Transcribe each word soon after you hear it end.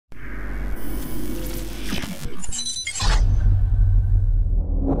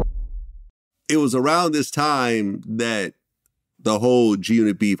it was around this time that the whole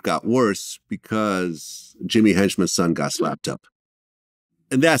G-Unit beef got worse because Jimmy Henchman's son got slapped up.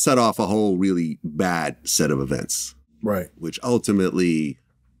 And that set off a whole really bad set of events. Right. Which ultimately,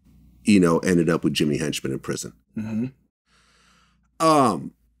 you know, ended up with Jimmy Henchman in prison. Mm-hmm.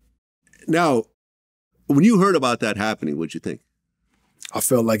 Now, when you heard about that happening, what'd you think? I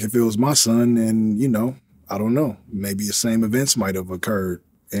felt like if it was my son, and, you know, I don't know, maybe the same events might have occurred.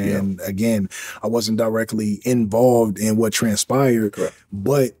 And again, I wasn't directly involved in what transpired. Correct.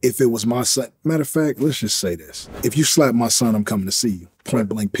 But if it was my son, matter of fact, let's just say this. If you slap my son, I'm coming to see you. Point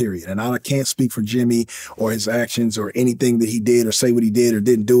blank, period. And I can't speak for Jimmy or his actions or anything that he did or say what he did or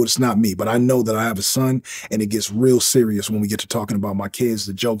didn't do. It's not me. But I know that I have a son, and it gets real serious when we get to talking about my kids.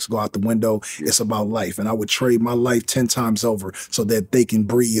 The jokes go out the window. It's about life. And I would trade my life 10 times over so that they can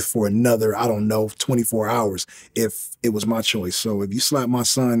breathe for another, I don't know, 24 hours if it was my choice. So if you slap my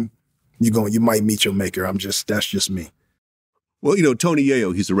son, you might meet your maker. That's just me. Well, you know, Tony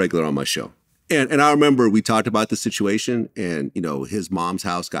Yayo, he's a regular on my show. And I remember we talked about the situation, and, you know, his mom's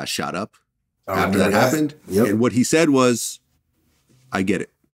house got shot up after that happened. Yep. And what he said was, I get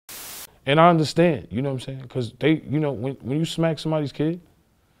it. And I understand, you know what I'm saying? Because they, you know, when you smack somebody's kid,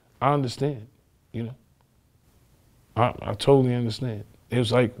 I understand, you know. I totally understand. It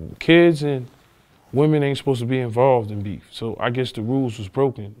was like kids and women ain't supposed to be involved in beef. So I guess the rules was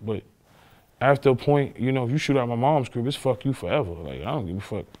broken. But after a point, you know, if you shoot out my mom's crib, it's fuck you forever. Like, I don't give a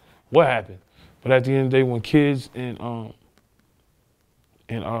fuck what happened. But at the end of the day, when kids and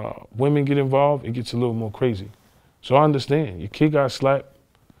women get involved, it gets a little more crazy. So I understand. Your kid got slapped.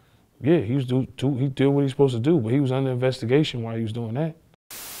 Yeah, he did what he's supposed to do, but he was under investigation while he was doing that.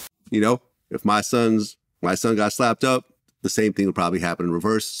 You know, if my son got slapped up, the same thing would probably happen in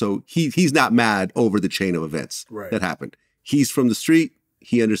reverse. So he's not mad over the chain of events that happened. He's from the street.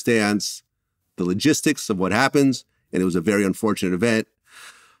 He understands the logistics of what happens, and it was a very unfortunate event.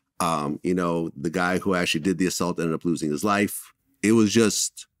 You know, the guy who actually did the assault ended up losing his life. It was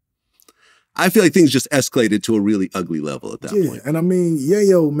just, I feel like things just escalated to a really ugly level at that point. And I mean,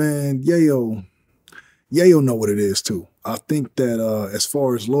 Yayo, man, Yayo know what it is too. I think that as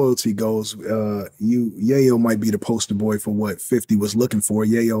far as loyalty goes, Yayo might be the poster boy for what 50 was looking for.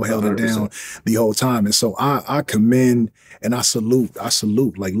 Yayo held 100%. It down the whole time. And so I commend and I salute,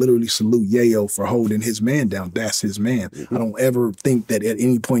 like literally salute Yayo for holding his man down. That's his man. Mm-hmm. I don't ever think that at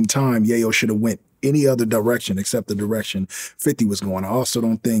any point in time, Yayo should have went any other direction except the direction 50 was going. I also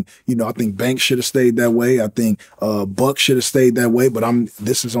don't think, you know, I think Banks should have stayed that way. I think Buck should have stayed that way, but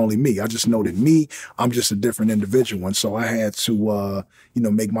this is only me. I just know that I'm just a different individual. And so I had to, you know,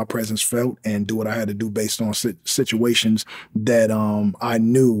 make my presence felt and do what I had to do based on situations that I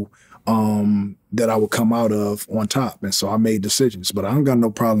knew that I would come out of on top. And so I made decisions, but I don't got no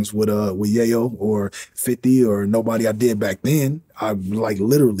problems with Yayo or 50 or nobody I did back then. I like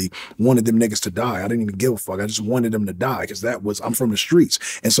literally wanted them niggas to die. I didn't even give a fuck. I just wanted them to die because I'm from the streets.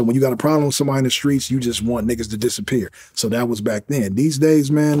 And so when you got a problem with somebody in the streets, you just want niggas to disappear. So that was back then. These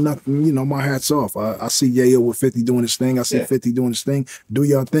days, man, nothing, you know, my hat's off. I see Yayo with 50 doing his thing. I see 50 doing his thing. Do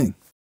your thing.